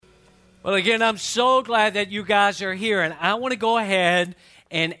Well, again, I'm so glad that you guys are here, and I want to go ahead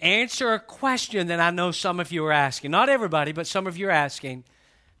and answer a question that I know some of you are asking. Not everybody, but some of you are asking.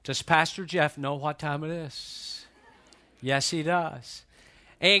 Does Pastor Jeff know what time it is? Yes, he does.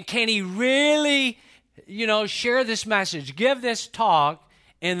 And can he really, share this message, give this talk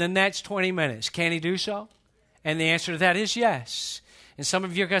in the next 20 minutes? Can he do so? And the answer to that is yes. And some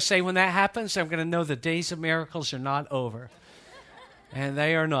of you are going to say, when that happens, I'm going to know the days of miracles are not over. And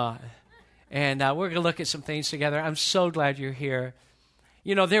they are not. And we're going to look at some things together. I'm so glad you're here.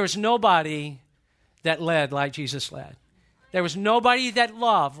 There was nobody that led like Jesus led. There was nobody that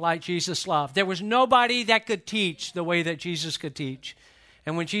loved like Jesus loved. There was nobody that could teach the way that Jesus could teach.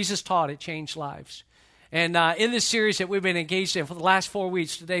 And when Jesus taught, it changed lives. And in this series that we've been engaged in for the last 4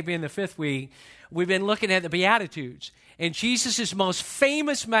 weeks, today being the 5th week, we've been looking at the Beatitudes. And Jesus' most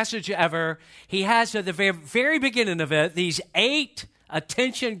famous message ever, he has at the very beginning of it, these 8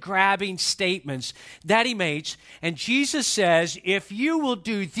 attention-grabbing statements that he makes. And Jesus says, if you will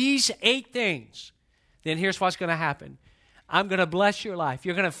do these 8 things, then here's what's going to happen. I'm going to bless your life.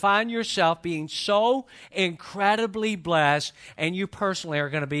 You're going to find yourself being so incredibly blessed, and you personally are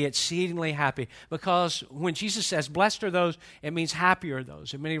going to be exceedingly happy. Because when Jesus says, blessed are those, it means happy are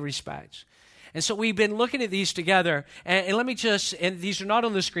those in many respects. And so we've been looking at these together, and let me just, and these are not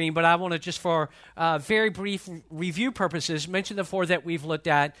on the screen, but I want to just for very brief review purposes mention the 4 that we've looked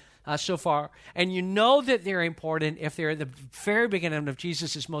at so far. And you know that they're important if they're at the very beginning of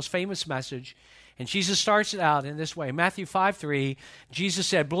Jesus' most famous message. And Jesus starts it out in this way. Matthew 5:3, Jesus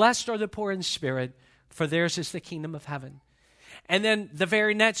said, blessed are the poor in spirit, for theirs is the kingdom of heaven. And then the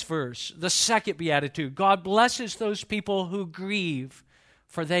very next verse, the second beatitude, God blesses those people who grieve,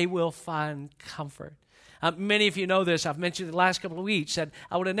 for they will find comfort. Many of you know this. I've mentioned the last couple of weeks that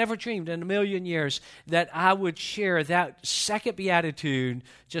I would have never dreamed in a million years that I would share that second beatitude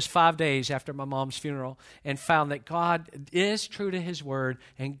just 5 days after my mom's funeral, and found that God is true to his word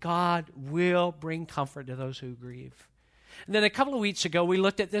and God will bring comfort to those who grieve. And then a couple of weeks ago, we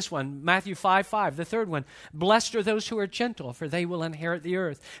looked at this one, Matthew 5:5, the third one. Blessed are those who are gentle, for they will inherit the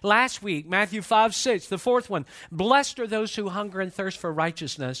earth. Last week, Matthew 5:6, the fourth one. Blessed are those who hunger and thirst for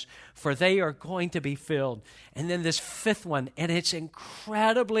righteousness, for they are going to be filled. And then this fifth one, and it's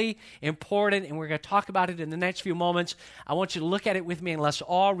incredibly important, and we're going to talk about it in the next few moments. I want you to look at it with me, and let's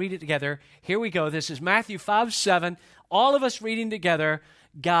all read it together. Here we go. This is Matthew 5:7. All of us reading together.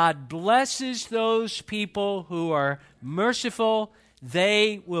 God blesses those people who are merciful.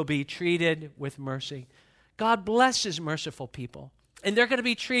 They will be treated with mercy. God blesses merciful people. And they're going to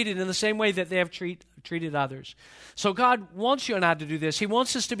be treated in the same way that they have treated others. So God wants you and I to do this. He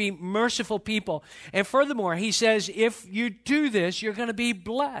wants us to be merciful people. And furthermore, he says, if you do this, you're going to be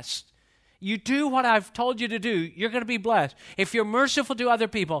blessed. You do what I've told you to do, you're going to be blessed. If you're merciful to other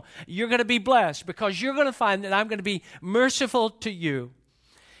people, you're going to be blessed because you're going to find that I'm going to be merciful to you.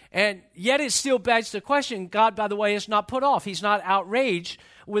 And yet it still begs the question. God, by the way, is not put off. He's not outraged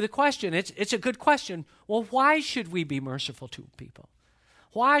with a question. It's a good question. Well, why should we be merciful to people?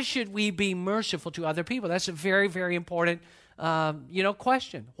 Why should we be merciful to other people? That's a very, very important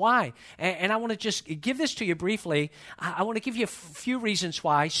question. Why? And I want to just give this to you briefly. I want to give you a few reasons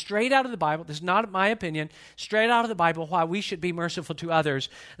why, straight out of the Bible. This is not my opinion. Straight out of the Bible, why we should be merciful to others.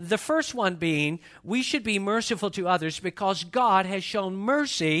 The first one being, we should be merciful to others because God has shown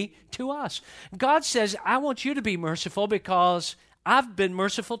mercy to us. God says, I want you to be merciful because I've been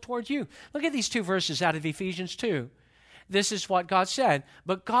merciful toward you. Look at these 2 verses out of Ephesians 2. This is what God said.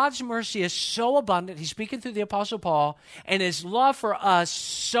 But God's mercy is so abundant, he's speaking through the Apostle Paul, and his love for us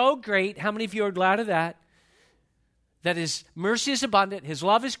so great. How many of you are glad of that? That his mercy is abundant, his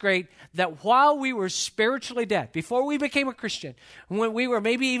love is great, that while we were spiritually dead, before we became a Christian, when we were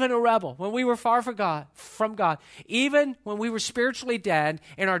maybe even a rebel, when we were far from God, even when we were spiritually dead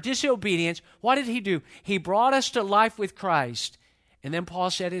in our disobedience, what did he do? He brought us to life with Christ. And then Paul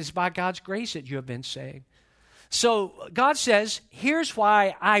said, it is by God's grace that you have been saved. So God says, here's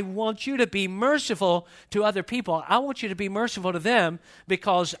why I want you to be merciful to other people. I want you to be merciful to them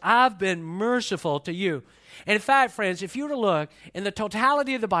because I've been merciful to you. And in fact, friends, if you were to look in the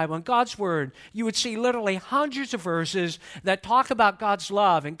totality of the Bible and God's Word, you would see literally hundreds of verses that talk about God's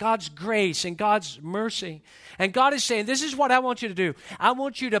love and God's grace and God's mercy. And God is saying, this is what I want you to do. I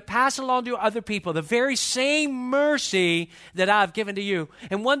want you to pass along to other people the very same mercy that I've given to you.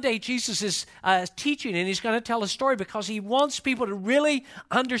 And one day Jesus is teaching, and he's going to tell a story because he wants people to really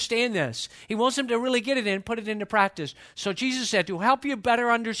understand this. He wants them to really get it and put it into practice. So Jesus said, to help you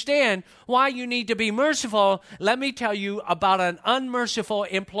better understand why you need to be merciful, let me tell you about an unmerciful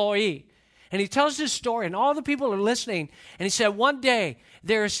employee. And he tells this story, and all the people are listening. And he said, one day,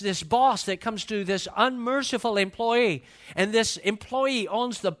 there's this boss that comes to this unmerciful employee, and this employee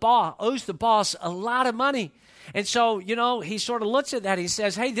owes the boss a lot of money. And so, he sort of looks at that. He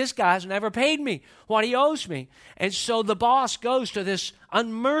says, hey, this guy's never paid me what he owes me. And so the boss goes to this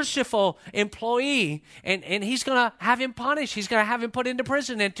unmerciful employee, and he's going to have him punished. He's going to have him put into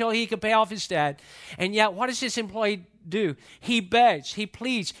prison until he can pay off his debt. And yet, what does this employee do? He begs, he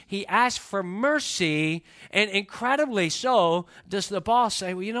pleads, he asks for mercy, and incredibly so does the boss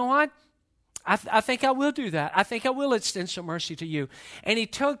say, well, you know what? I think I will do that. I think I will extend some mercy to you. And he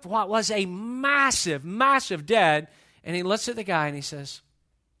took what was a massive, massive debt, and he looks at the guy and he says,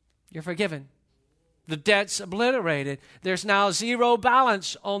 you're forgiven. The debt's obliterated. There's now zero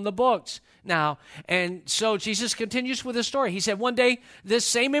balance on the books now. And so Jesus continues with the story. He said one day, this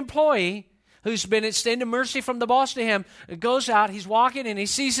same employee who's been extending mercy from the boss to him goes out, he's walking, and he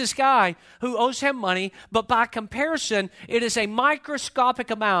sees this guy who owes him money, but by comparison, it is a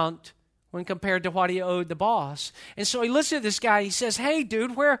microscopic amount when compared to what he owed the boss. And so he looks at this guy, he says, hey,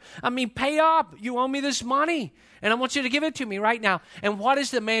 dude, pay up. You owe me this money, and I want you to give it to me right now. And what does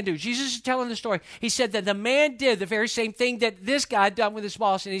the man do? Jesus is telling the story. He said that the man did the very same thing that this guy had done with his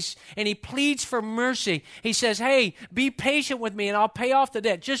boss, and he pleads for mercy. He says, hey, be patient with me, and I'll pay off the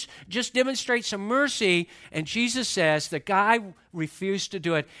debt. Just demonstrate some mercy. And Jesus says the guy refused to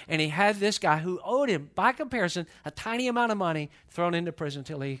do it, and he had this guy who owed him, by comparison, a tiny amount of money thrown into prison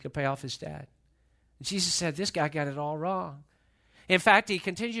until he could pay off his debt. And Jesus said, this guy got it all wrong. In fact, he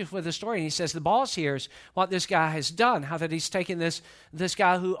continues with the story, and he says the boss hears what this guy has done, how that he's taken this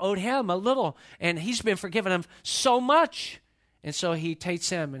guy who owed him a little, and he's been forgiven him so much. And so he takes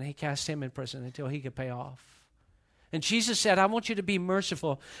him and he casts him in prison until he could pay off. And Jesus said, I want you to be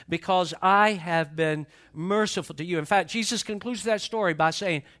merciful because I have been merciful to you. In fact, Jesus concludes that story by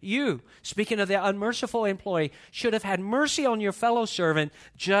saying, you, speaking of the unmerciful employee, should have had mercy on your fellow servant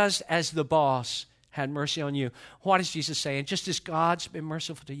just as the boss had mercy on you. What is Jesus saying? Just as God's been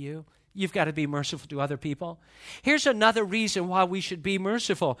merciful to you, you've got to be merciful to other people. Here's another reason why we should be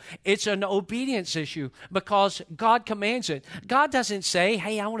merciful. It's an obedience issue because God commands it. God doesn't say,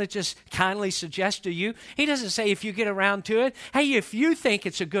 hey, I want to just kindly suggest to you. He doesn't say if you get around to it, hey, if you think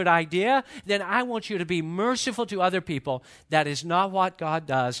it's a good idea, then I want you to be merciful to other people. That is not what God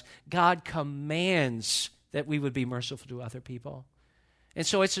does. God commands that we would be merciful to other people. And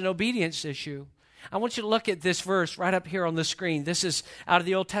so it's an obedience issue. I want you to look at this verse right up here on the screen. This is out of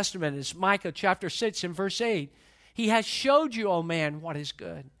the Old Testament. It's Micah chapter 6 and verse 8. He has showed you, O man, what is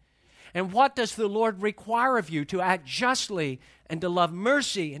good. And what does the Lord require of you? To act justly and to love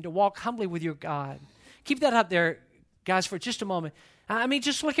mercy and to walk humbly with your God. Keep that up there, guys, for just a moment.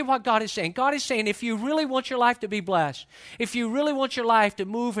 Just look at what God is saying. God is saying if you really want your life to be blessed, if you really want your life to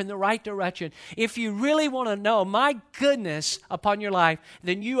move in the right direction, if you really want to know my goodness upon your life,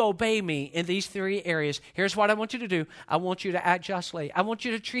 then you obey me in these three areas. Here's what I want you to do. I want you to act justly. I want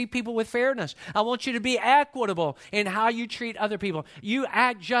you to treat people with fairness. I want you to be equitable in how you treat other people. You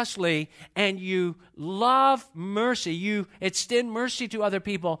act justly and you love mercy. You extend mercy to other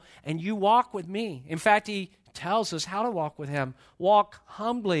people and you walk with me. In fact, he tells us how to walk with him. Walk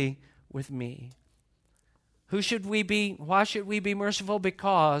humbly with me. Who should we be? Why should we be merciful?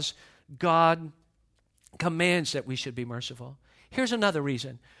 Because God commands that we should be merciful. Here's another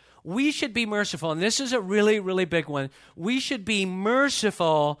reason. We should be merciful, and this is a really, really big one. We should be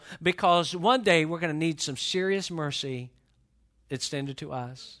merciful because one day we're going to need some serious mercy extended to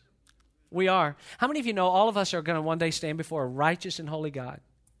us. We are. How many of you know all of us are going to one day stand before a righteous and holy God?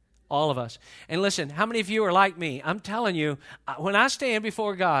 All of us. And listen, how many of you are like me? I'm telling you, when I stand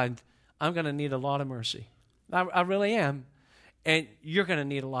before God, I'm going to need a lot of mercy. I really am. And you're going to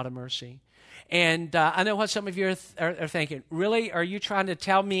need a lot of mercy. And I know what some of you are thinking. Really? Are you trying to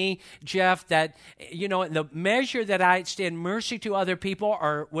tell me, Jeff, that, in the measure that I extend mercy to other people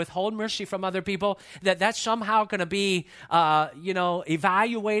or withhold mercy from other people, that's somehow going to be,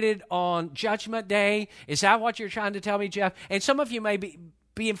 evaluated on Judgment Day? Is that what you're trying to tell me, Jeff? And some of you may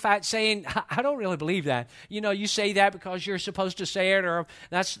be in fact saying, I don't really believe that. You say that because you're supposed to say it, or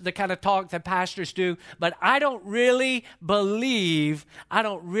that's the kind of talk that pastors do. But I don't really believe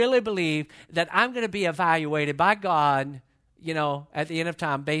that I'm going to be evaluated by God, at the end of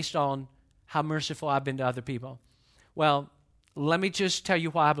time based on how merciful I've been to other people. Well, let me just tell you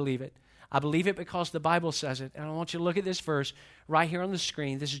why I believe it. I believe it because the Bible says it. And I want you to look at this verse right here on the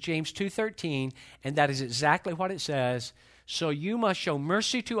screen. This is James 2:13, and that is exactly what it says. So you must show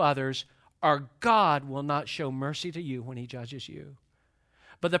mercy to others, or God will not show mercy to you when he judges you.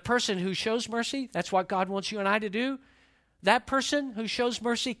 But the person who shows mercy, that's what God wants you and I to do. That person who shows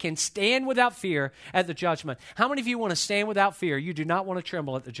mercy can stand without fear at the judgment. How many of you want to stand without fear? You do not want to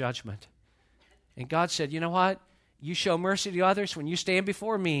tremble at the judgment. And God said, you know what? You show mercy to others. When you stand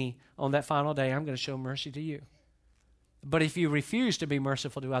before me on that final day, I'm going to show mercy to you. But if you refuse to be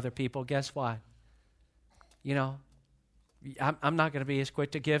merciful to other people, guess what? You know, I'm not going to be as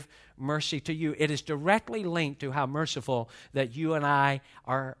quick to give mercy to you. It is directly linked to how merciful that you and I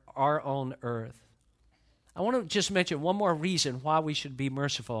are on earth. I want to just mention one more reason why we should be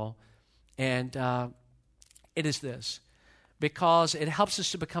merciful, and it is this: because it helps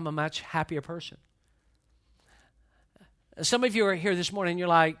us to become a much happier person. Some of you are here this morning and you're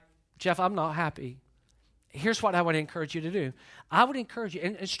like, Jeff, I'm not happy. Here's what I would encourage you to do. I would encourage you,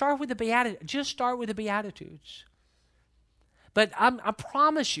 and start with the Beatitudes. Just start with the Beatitudes. But I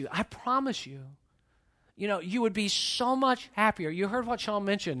promise you, you know, you would be so much happier. You heard what Sean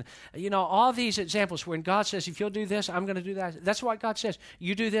mentioned. You know, all these examples when God says, if you'll do this, I'm going to do that. That's what God says.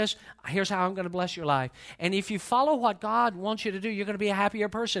 You do this, here's how I'm going to bless your life. And if you follow what God wants you to do, you're going to be a happier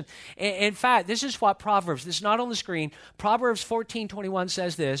person. In fact, this is what Proverbs, this is not on the screen, Proverbs 14:21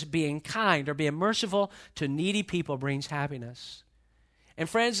 says this: being kind or being merciful to needy people brings happiness. And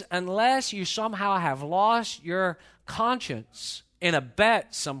friends, unless you somehow have lost your conscience in a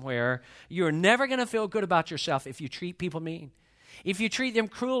bet somewhere, you're never going to feel good about yourself if you treat people mean. If you treat them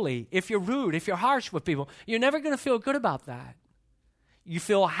cruelly, if you're rude, if you're harsh with people, you're never going to feel good about that. You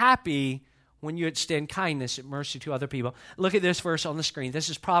feel happy when you extend kindness and mercy to other people. Look at this verse on the screen. This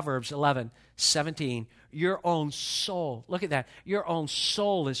is Proverbs 11:17. Your own soul, look at that. Your own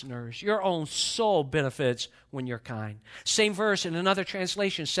soul is nourished. Your own soul benefits when you're kind. Same verse in another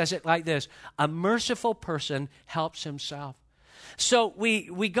translation says it like this: a merciful person helps himself. So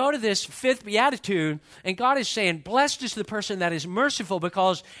we go to this fifth beatitude, and God is saying, blessed is the person that is merciful,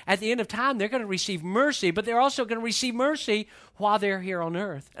 because at the end of time, they're going to receive mercy, but they're also going to receive mercy while they're here on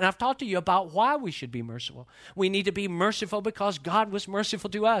earth. And I've talked to you about why we should be merciful. We need to be merciful because God was merciful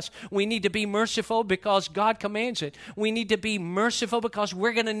to us. We need to be merciful because God commands it. We need to be merciful because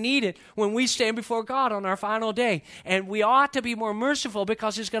we're going to need it when we stand before God on our final day. And we ought to be more merciful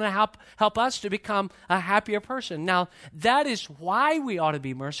because it's going to help us to become a happier person. Now, that is why we ought to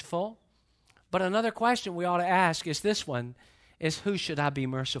be merciful. But another question we ought to ask is this one, is who should I be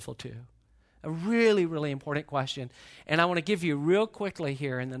merciful to? A really, really important question. And I want to give you real quickly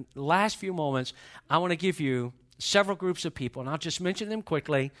here in the last few moments, I want to give you several groups of people, and I'll just mention them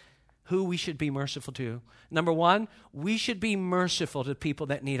quickly, who we should be merciful to. Number one, we should be merciful to people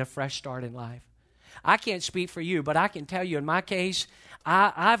that need a fresh start in life. I can't speak for you, but I can tell you in my case,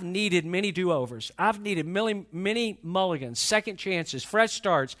 I've needed many do-overs. I've needed many mulligans, second chances, fresh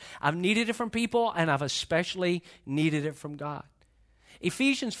starts. I've needed it from people, and I've especially needed it from God.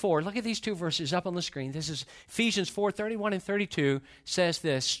 Ephesians 4, look at these two verses up on the screen. This is Ephesians 4:31 and 32 says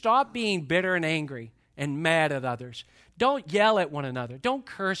this: stop being bitter and angry and mad at others. Don't yell at one another. Don't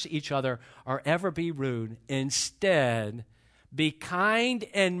curse each other or ever be rude. Instead, be kind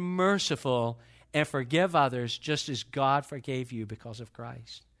and merciful and forgive others just as God forgave you because of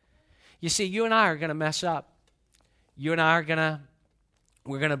Christ. You see, you and I are going to mess up. You and I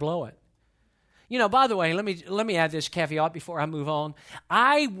we're going to blow it. You know, by the way, let me add this caveat before I move on.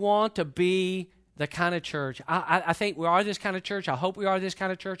 I want to be the kind of church. I think we are this kind of church. I hope we are this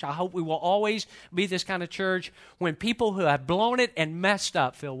kind of church. I hope we will always be this kind of church when people who have blown it and messed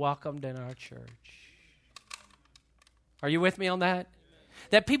up feel welcomed in our church. Are you with me on that?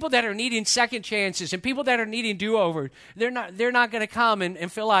 That people that are needing second chances and people that are needing do-overs, they're not going to come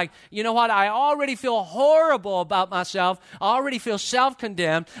and feel like, you know what, I already feel horrible about myself. I already feel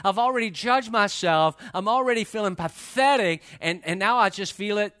self-condemned. I've already judged myself. I'm already feeling pathetic. And now I just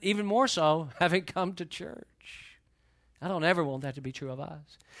feel it even more so having come to church. I don't ever want that to be true of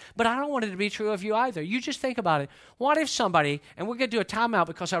us. But I don't want it to be true of you either. You just think about it. What if somebody, and we're going to do a timeout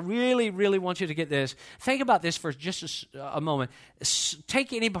because I really, really want you to get this. Think about this for just a moment.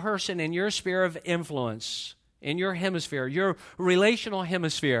 Take any person in your sphere of influence, in your hemisphere, your relational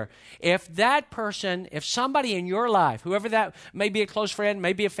hemisphere. If that person, if somebody in your life, whoever that may be, a close friend,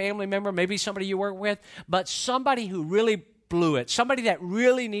 maybe a family member, maybe somebody you work with, but somebody who really blew it, somebody that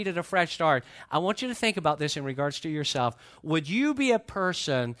really needed a fresh start, I want you to think about this in regards to yourself. Would you be a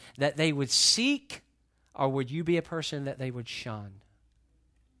person that they would seek, or would you be a person that they would shun?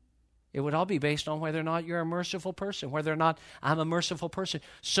 It would all be based on whether or not you're a merciful person, whether or not I'm a merciful person.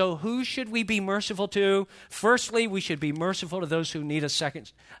 So who should we be merciful to? Firstly, we should be merciful to those who need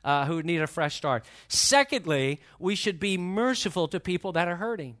who need a fresh start. Secondly, we should be merciful to people that are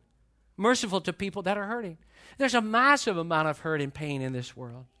hurting. Merciful to people that are hurting. There's a massive amount of hurt and pain in this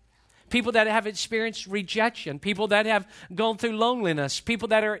world. people that have experienced rejection, people that have gone through loneliness, people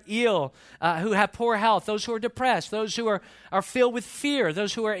that are ill, who have poor health, those who are depressed, those who are filled with fear,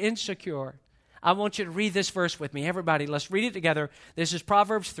 those who are insecure. I want you to read this verse with me. Everybody, let's read it together. This is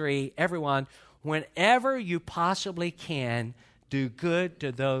Proverbs 3. Everyone, whenever you possibly can, do good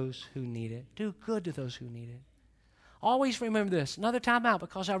to those who need it. Do good to those who need it. Always remember this. Another time out,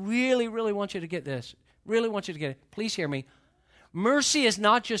 because I really, really want you to get this. Really want you to get it. Please hear me. Mercy is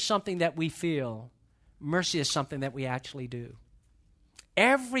not just something that we feel. Mercy is something that we actually do.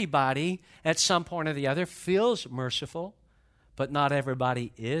 Everybody at some point or the other feels merciful, but not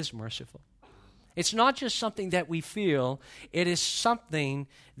everybody is merciful. It's not just something that we feel, it is something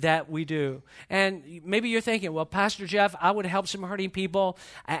that we do. And maybe you're thinking, well, Pastor Jeff, I would help some hurting people,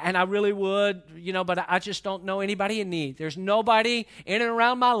 and I really would, but I just don't know anybody in need. There's nobody in and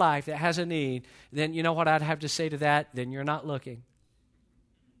around my life that has a need. Then you know what I'd have to say to that? Then you're not looking.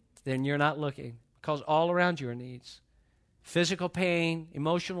 Then you're not looking, because all around you are needs. Physical pain,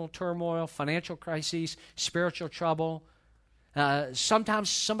 emotional turmoil, financial crises, spiritual trouble. Sometimes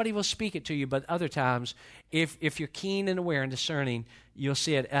somebody will speak it to you, but other times, if you're keen and aware and discerning, you'll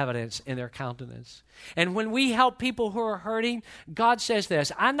see it evidence in their countenance. And when we help people who are hurting, God says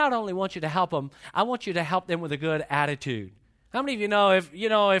this: I not only want you to help them, I want you to help them with a good attitude. How many of you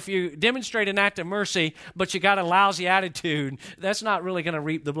know if you demonstrate an act of mercy, but you got a lousy attitude, that's not really going to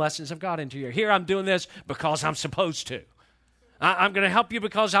reap the blessings of God into you. Here, I'm doing this because I'm supposed to. I'm going to help you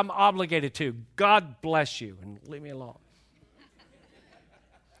because I'm obligated to. God bless you, and leave me alone.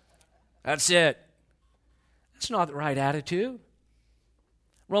 That's it. That's not the right attitude.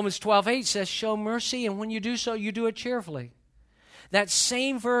 Romans 12:8 says, show mercy, and when you do so, you do it cheerfully. That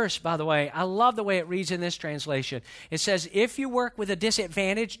same verse, by the way, I love the way it reads in this translation. It says, if you work with a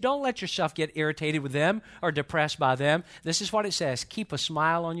disadvantage, don't let yourself get irritated with them or depressed by them. This is what it says: keep a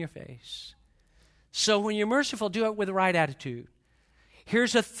smile on your face. So when you're merciful, do it with the right attitude.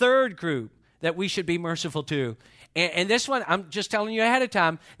 Here's a third group that we should be merciful to. And this one, I'm just telling you ahead of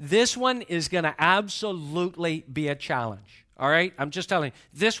time, this one is going to absolutely be a challenge. All right? I'm just telling you,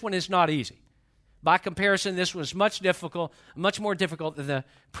 this one is not easy. By comparison, this one is much more difficult than the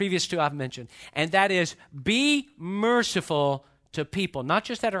previous two I've mentioned. And that is, be merciful to people, not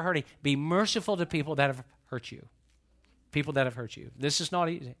just that are hurting. Be merciful to people that have hurt you. People that have hurt you. This is not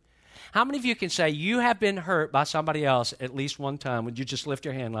easy. How many of you can say you have been hurt by somebody else at least one time? Would you just lift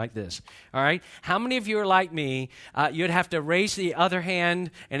your hand like this? All right? How many of you are like me? You'd have to raise the other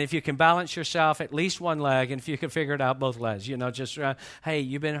hand, and if you can balance yourself, at least one leg, and if you can figure it out, both legs. Hey,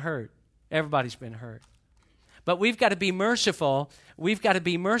 you've been hurt. Everybody's been hurt. But we've got to be merciful. We've got to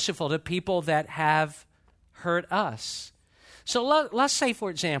be merciful to people that have hurt us. So let's say, for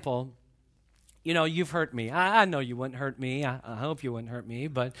example, you've hurt me. I know you wouldn't hurt me. I hope you wouldn't hurt me,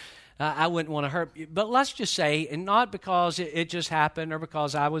 but I wouldn't want to hurt you. But let's just say, and not because it just happened or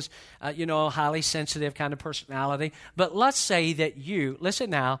because I was, a highly sensitive kind of personality, but let's say that listen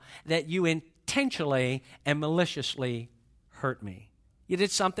now, that you intentionally and maliciously hurt me. You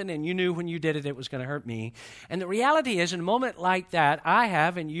did something and you knew when you did it, it was going to hurt me. And the reality is, in a moment like that, I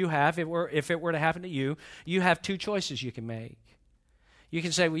have and you have, if it were to happen to you, you have two choices you can make. You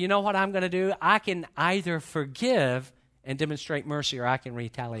can say, well, you know what I'm going to do? I can either forgive and demonstrate mercy, or I can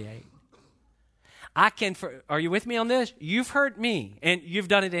retaliate. Are you with me on this? You've hurt me, and you've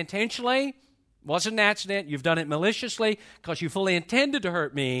done it intentionally. Wasn't an accident. You've done it maliciously because you fully intended to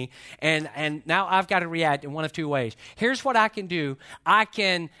hurt me, and now I've got to react in one of two ways. Here's what I can do. I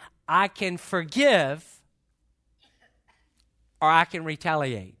can forgive, or I can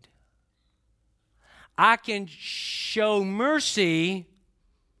retaliate. I can show mercy,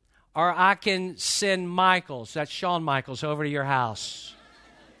 or I can send Michaels, that's Shawn Michaels, over to your house.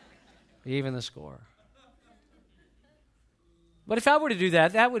 Even the score. But if I were to do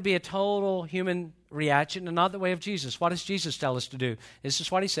that, that would be a total human reaction and not the way of Jesus. What does Jesus tell us to do? This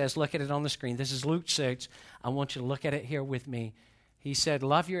is what he says. Look at it on the screen. This is Luke 6. I want you to look at it here with me. He said,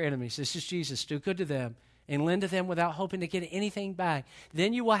 love your enemies. This is Jesus. Do good to them and lend to them without hoping to get anything back.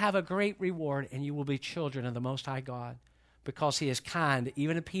 Then you will have a great reward, and you will be children of the Most High God, because he is kind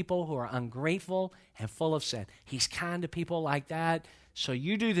even to people who are ungrateful and full of sin. He's kind to people like that. So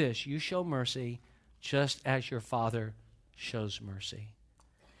you do this. You show mercy just as your Father shows mercy.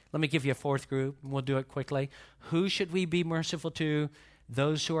 Let me give you a fourth group, and we'll do it quickly. Who should we be merciful to?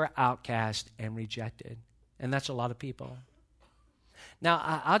 Those who are outcast and rejected. And that's a lot of people.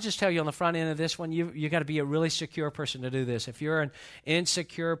 Now, I'll just tell you on the front end of this one, you got to be a really secure person to do this. If you're an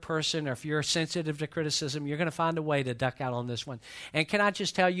insecure person or if you're sensitive to criticism, you're going to find a way to duck out on this one. And can I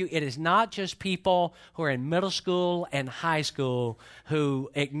just tell you, it is not just people who are in middle school and high school who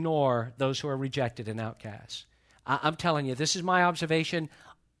ignore those who are rejected and outcasts. I'm telling you, this is my observation.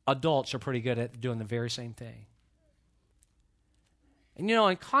 Adults are pretty good at doing the very same thing. And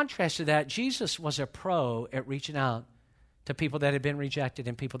in contrast to that, Jesus was a pro at reaching out to people that had been rejected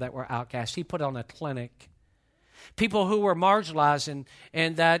and people that were outcast. He put on a clinic. People who were marginalized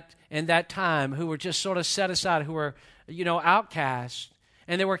in that time, who were just sort of set aside, who were, outcast.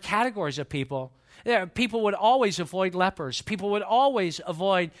 And there were categories of people. People would always avoid lepers. People would always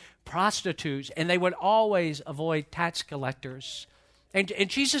avoid prostitutes. And they would always avoid tax collectors. And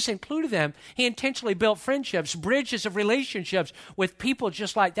Jesus included them. He intentionally built friendships, bridges of relationships with people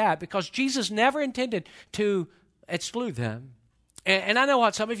just like that, because Jesus never intended to exclude them. And I know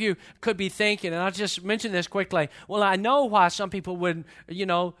what some of you could be thinking, and I'll just mention this quickly. Well, I know why some people would,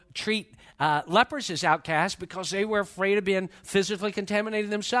 treat lepers as outcasts, because they were afraid of being physically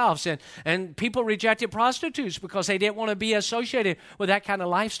contaminated themselves. And people rejected prostitutes because they didn't want to be associated with that kind of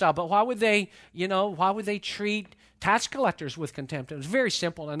lifestyle. But why would they treat tax collectors with contempt? It was very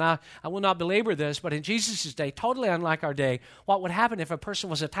simple, and I will not belabor this, but in Jesus' day, totally unlike our day, what would happen if a person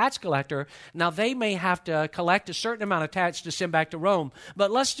was a tax collector? Now, they may have to collect a certain amount of tax to send back to Rome,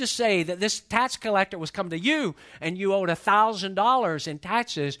 but let's just say that this tax collector was coming to you, and you owed $1,000 in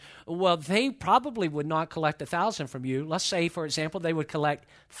taxes. Well, they probably would not collect $1,000 from you. Let's say, for example, they would collect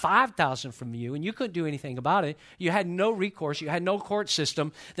 $5,000 from you, and you couldn't do anything about it. You had no recourse. You had no court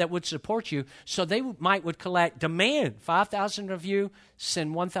system that would support you, so they would demand $5,000 of you,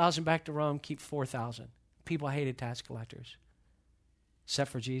 send $1,000 back to Rome, keep $4,000. People hated tax collectors, except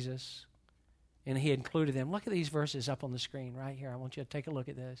for Jesus. And he included them. Look at these verses up on the screen right here. I want you to take a look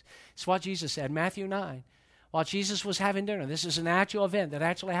at this. It's what Jesus said, Matthew 9. While Jesus was having dinner, this is an actual event that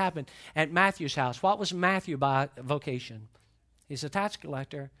actually happened at Matthew's house. What was Matthew by vocation? He's a tax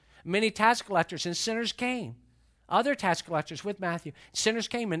collector. Many tax collectors and sinners came. Other tax collectors with Matthew. Sinners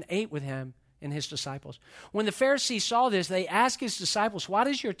came and ate with him and his disciples. When the Pharisees saw this, they asked his disciples, "Why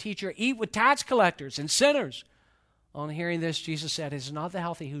does your teacher eat with tax collectors and sinners?" On hearing this, Jesus said, "It is not the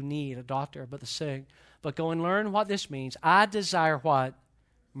healthy who need a doctor, but the sick. But go and learn what this means. I desire what?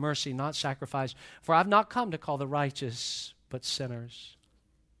 Mercy, not sacrifice. For I've not come to call the righteous, but sinners."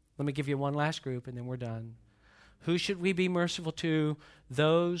 Let me give you one last group, and then we're done. Who should we be merciful to?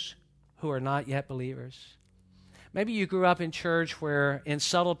 Those who are not yet believers. Maybe you grew up in church where in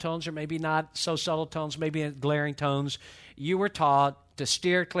subtle tones, or maybe not so subtle tones, maybe in glaring tones, you were taught to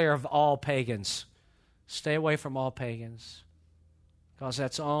steer clear of all pagans. Stay away from all pagans, because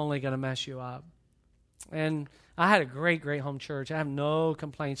that's only going to mess you up. And I had a great, great home church. I have no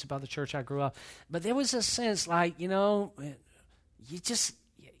complaints about the church I grew up. But there was a sense like, you got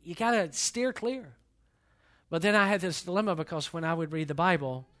to steer clear. But then I had this dilemma, because when I would read the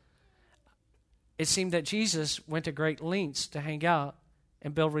Bible, it seemed that Jesus went to great lengths to hang out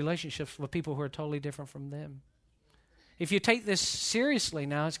and build relationships with people who are totally different from them. If you take this seriously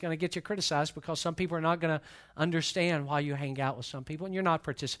now, it's going to get you criticized, because some people are not going to understand why you hang out with some people, and you're not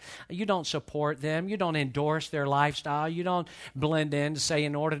you don't support them, you don't endorse their lifestyle, you don't blend in to say,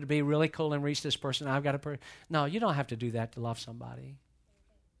 in order to be really cool and reach this person, I've got to... No, you don't have to do that to love somebody.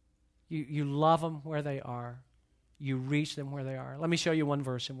 You love them where they are. You reach them where they are. Let me show you one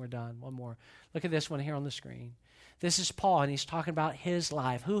verse and we're done. One more. Look at this one here on the screen. This is Paul, and he's talking about his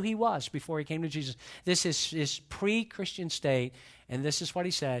life, who he was before he came to Jesus. This is his pre-Christian state, and this is what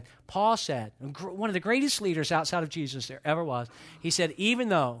he said. Paul said, one of the greatest leaders outside of Jesus there ever was, he said, even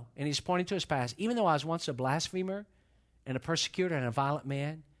though, and he's pointing to his past, even though I was once a blasphemer and a persecutor and a violent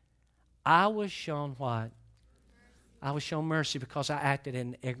man, I was shown what? I was shown mercy, because I acted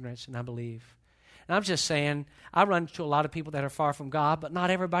in ignorance and unbelief. And I'm just saying, I run into a lot of people that are far from God, but not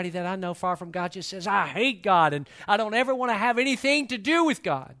everybody that I know far from God just says, I hate God, and I don't ever want to have anything to do with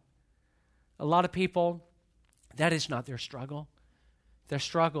God. A lot of people, that is not their struggle. Their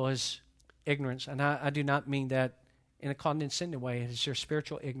struggle is ignorance, and I do not mean that in a condescending way. It is their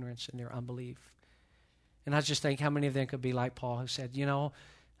spiritual ignorance and their unbelief. And I just think how many of them could be like Paul, who said,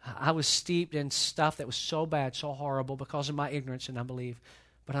 I was steeped in stuff that was so bad, so horrible, because of my ignorance and unbelief.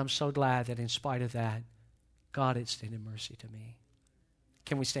 But I'm so glad that in spite of that, God extended mercy to me.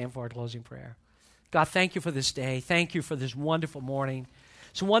 Can we stand for our closing prayer? God, thank you for this day. Thank you for this wonderful morning.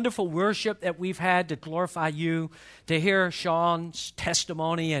 It's wonderful worship that we've had to glorify you, to hear Sean's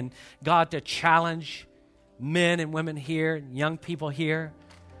testimony, and God, to challenge men and women here, and young people here,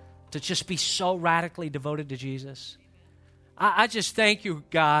 to just be so radically devoted to Jesus. I just thank you,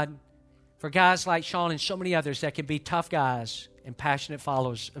 God, for guys like Sean and so many others that can be tough guys and passionate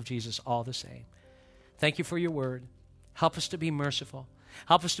followers of Jesus all the same. Thank you for your word. Help us to be merciful.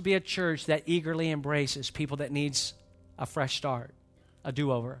 Help us to be a church that eagerly embraces people that needs a fresh start, a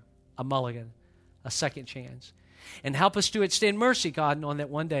do-over, a mulligan, a second chance. And help us to extend mercy, God, knowing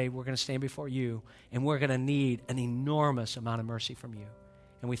that one day we're going to stand before you and we're going to need an enormous amount of mercy from you.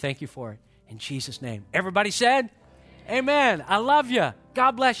 And we thank you for it. In Jesus' name. Everybody said, Amen. I love you.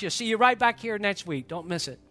 God bless you. See you right back here next week. Don't miss it.